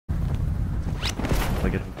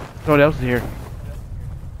Like someone else is here.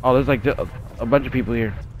 Oh, there's like a bunch of people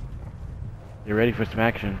here. You're ready for some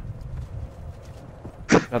action.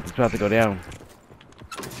 It's about to go down.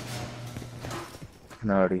 I can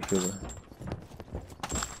already feel it.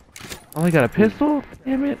 Oh, I got a pistol?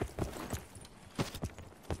 Damn it.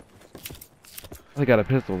 I got a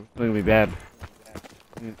pistol. It's gonna be bad.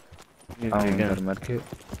 I don't got a medkit.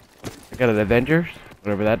 I got an Avengers,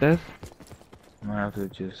 whatever that does. I'm gonna have to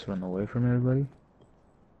just run away from everybody.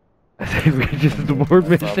 I say we just more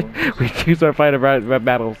mission. We choose our fight about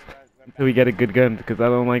battles until we get a good gun, because I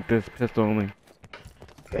don't like this pistol only.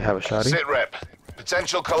 Okay, have a shotty. Sit rep.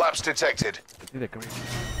 Potential collapse detected.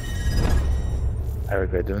 I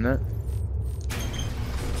regret doing that.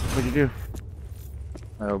 What'd you do?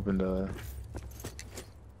 I opened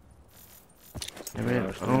I mean,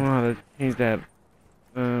 I don't know how to change that.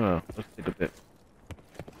 Let's take a bit.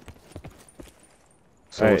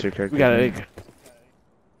 So what's your character? We got it.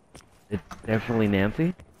 It's definitely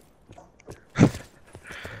Nancy.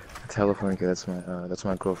 Telephone, that's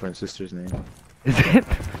my girlfriend's sister's name. Is it?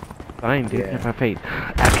 Fine, dude. Yeah. My fate.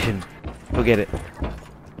 Action. Go get it.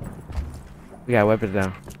 We got weapons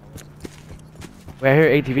now. Wait, I hear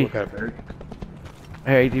ATV. I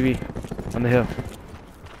hear ATV on the hill.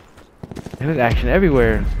 And there's action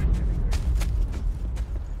everywhere.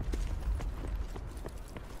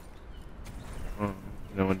 Oh,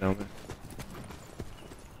 no one down there.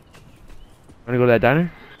 Wanna go to that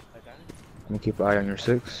diner? I'm gonna keep an eye on your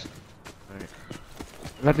 6. Alright.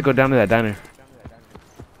 I'm about to go down to that diner.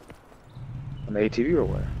 On the ATV or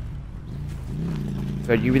where?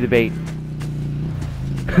 So you be the bait.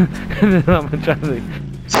 And then I'm gonna try to...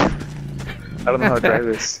 I don't know how to drive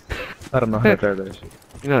this. I don't know how to drive that shit.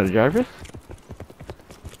 You know how to drive this?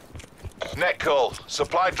 Net call.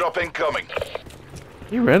 Supply drop incoming.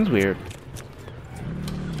 He runs weird.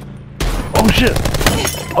 Oh shit!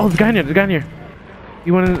 Oh, there's a guy in here. There's a guy in here.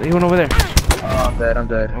 He went over there. Oh, I'm dead. I'm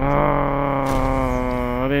dead.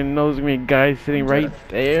 Oh, I didn't know there was gonna be a guy sitting right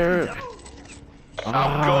there.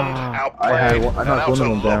 Outgunned, outplayed, I and knocked out one of of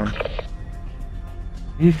them luck. down.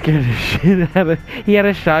 He scared the shit out of. He had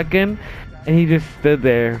a shotgun, and he just stood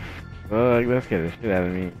there. Fuck, that scared the shit out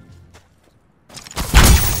of me.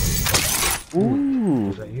 Ooh.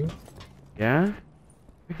 Was that you? Yeah?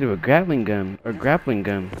 We could do a grappling gun.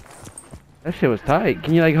 That shit was tight.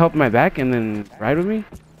 Can you like help my back and then ride with me?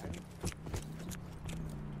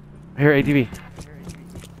 I hear ATV.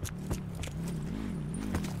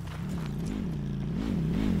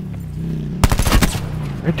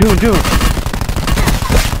 Right, two.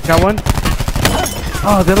 Got one.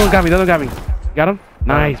 Oh, the other one got me. Got him?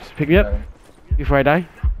 Nice. Pick me up before I die.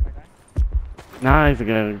 Nice.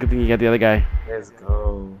 Good thing you got the other guy. Let's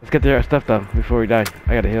go. Let's get their stuff though before we die.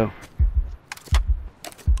 I gotta heal.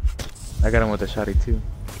 I got him with a shotty too.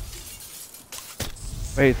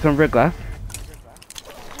 Wait, some red glass?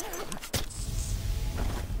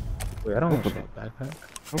 Wait, I don't have a backpack.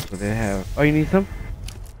 Hopefully they have. Oh, you need some?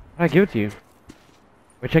 I'll give it to you.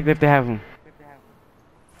 Wait, check if they have them.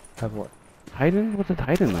 Have what? Titan? What's a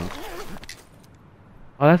Titan though?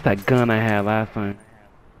 Oh, that's that gun I had last time.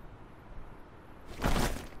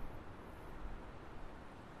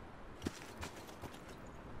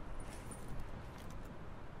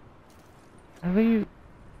 I think you...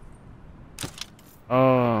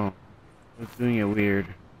 Oh, it's doing it weird.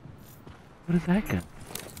 What is that gun?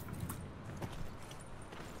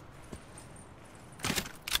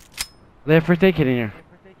 They have first aid kit in here.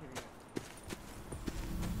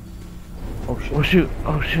 Oh shit.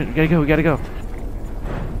 Oh shoot, we gotta go.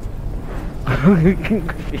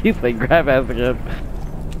 He's like grab ass again.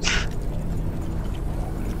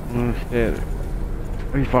 Oh shit.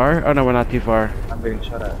 Are you far? Oh no, we're not too far. I'm getting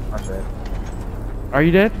shot at. I'm dead. Are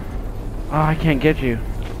you dead? Oh, I can't get you.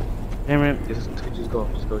 Damn it. Just go.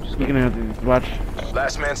 You're gonna have to watch.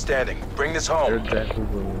 Last man standing. Bring this They're home. exactly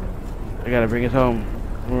where we were. I gotta bring us home.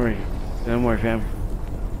 Don't worry. Don't worry, fam.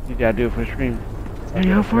 You gotta do it for the stream. Hey,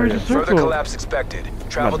 how far is the circle? Further collapse expected.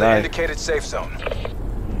 Travel to indicated safe zone.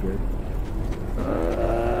 Good.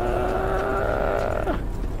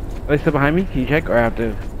 Are they still behind me? Can you check or I have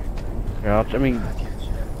to? Here, let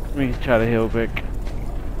me try to heal quick.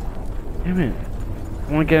 Damn it.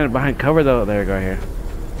 I wanna get it behind cover though. There we go here.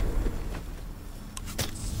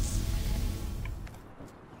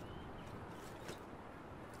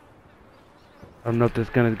 I don't know if this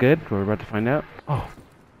gun is good. We're about to find out. Oh.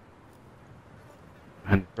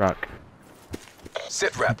 Behind the rock.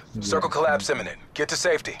 Sit rep. Circle collapse imminent. Get to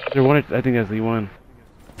safety. There one. I think that's the one.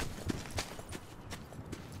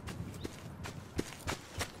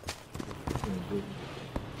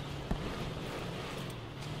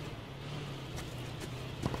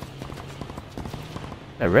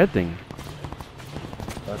 That red thing.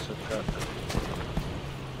 That's a truck.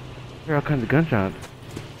 There are all kinds of gunshots.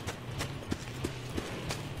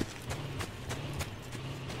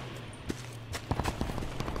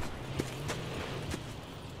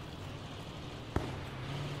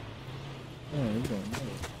 Oh, you don't know.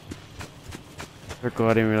 Circle,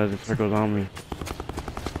 I didn't realize the circle's on me.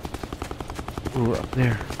 Ooh, up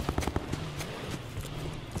there.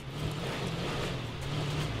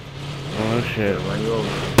 Oh shit. Run you over.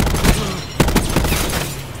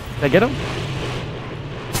 Did I get him?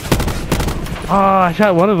 Oh, I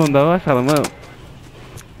shot one of them though. I shot him up.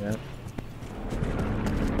 Yeah.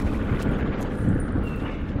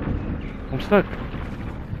 I'm stuck.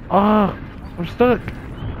 Oh, I'm stuck.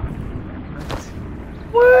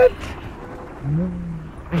 What?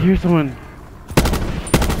 I hear someone.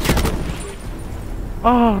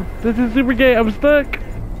 Oh, this is super gay. I'm stuck.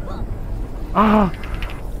 Oh,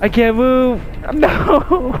 I can't move.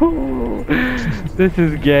 No. This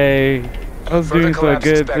is gay. I was Further doing so collapse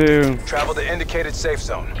good expected. too. Travel to indicated safe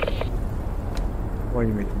zone. Why are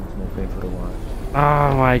you making this more painful to watch?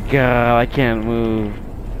 Oh my god, I can't move.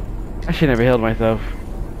 I should never healed myself.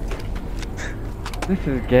 This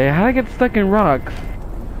is gay. How'd I get stuck in rocks?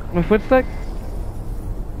 My foot stuck?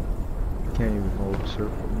 You can't even hold a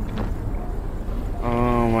circle.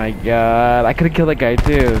 Oh my god. I could've killed that guy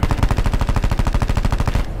too.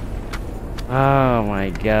 Oh my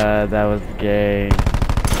god, that was gay.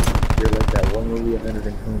 You're like that one movie,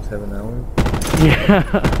 127 hours. Yeah.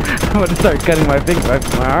 I'm gonna start cutting my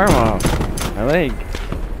arm off. My leg.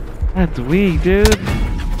 That's weak, dude.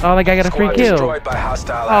 Oh, that guy got a free Squad kill. destroyed by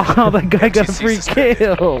hostile action. Oh, that guy got a FTC free suspended.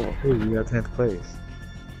 kill. Hey, you got 10th place.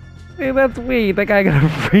 Hey, that's weak. That guy got a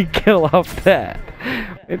free kill off that.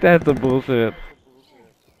 That's the bullshit.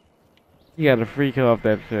 He got a free kill off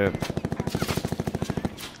that shit.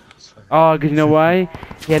 Oh, cause you know why?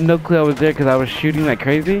 He had no clue I was there because I was shooting like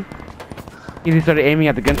crazy. He just started aiming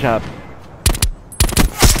at the gun shop.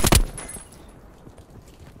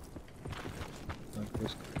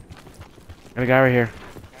 Got a guy right here.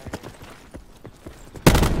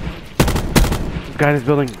 This guy in his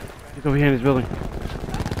building. He's over here in his building.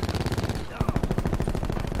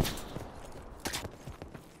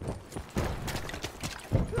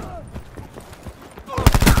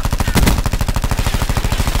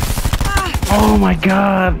 Oh my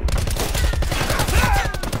god!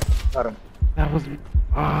 Got him. That was...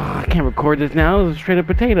 Oh, I can't record this now. It was straight up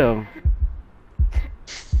potato.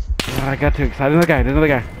 Oh, I got too excited. There's another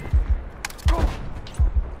guy.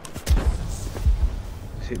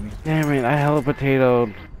 Just hit me. Damn it, I hella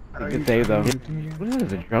potatoed. Good save though. Get it to me again? What is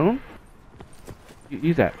this, a drone?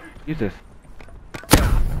 Use that. Use this.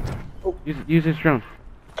 Oh. Use this drone.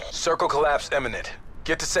 Circle collapse imminent.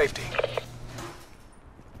 Get to safety.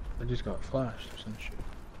 I just got flashed or some shit.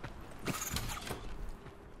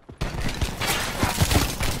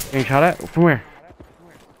 Getting shot at? From where?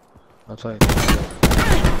 Outside.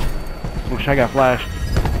 Oh, shit, I got flashed.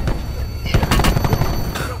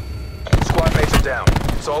 Squad mates are down.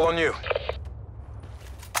 It's all on you.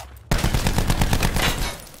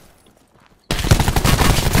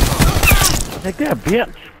 Take that,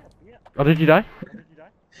 bitch! Oh, did you die?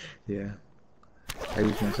 Yeah. I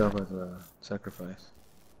used myself as a sacrifice.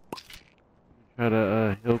 Try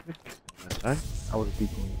to, heal quick. Die? I was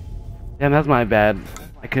beacon. Damn, that's my bad.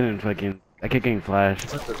 I couldn't fucking... I kept getting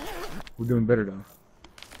flashed. We're doing better though.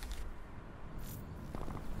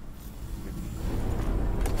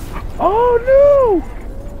 Oh no!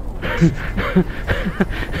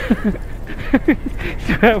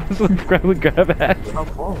 That was what probably grab at. How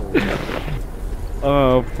far?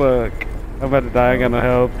 Oh fuck. I'm about to die, I got no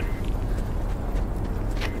help.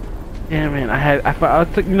 Damn it, I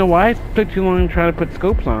took, you know why? It took too long trying to put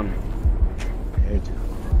scopes on.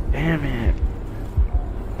 Damn it.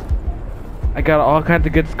 I got all kinds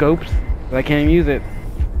of good scopes, but I can't even use it.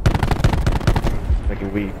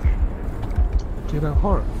 Fucking weak. Get that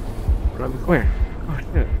hard. Where? Oh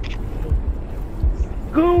shit.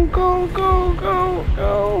 Go, go, go, go,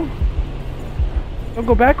 go. Don't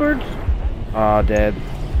go backwards. Aw, dead.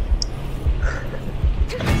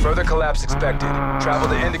 Further collapse expected. Travel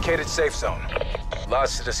to indicated safe zone.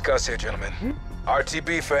 Lots to discuss here, gentlemen.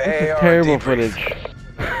 RTB for This is AAR terrible debrief. footage.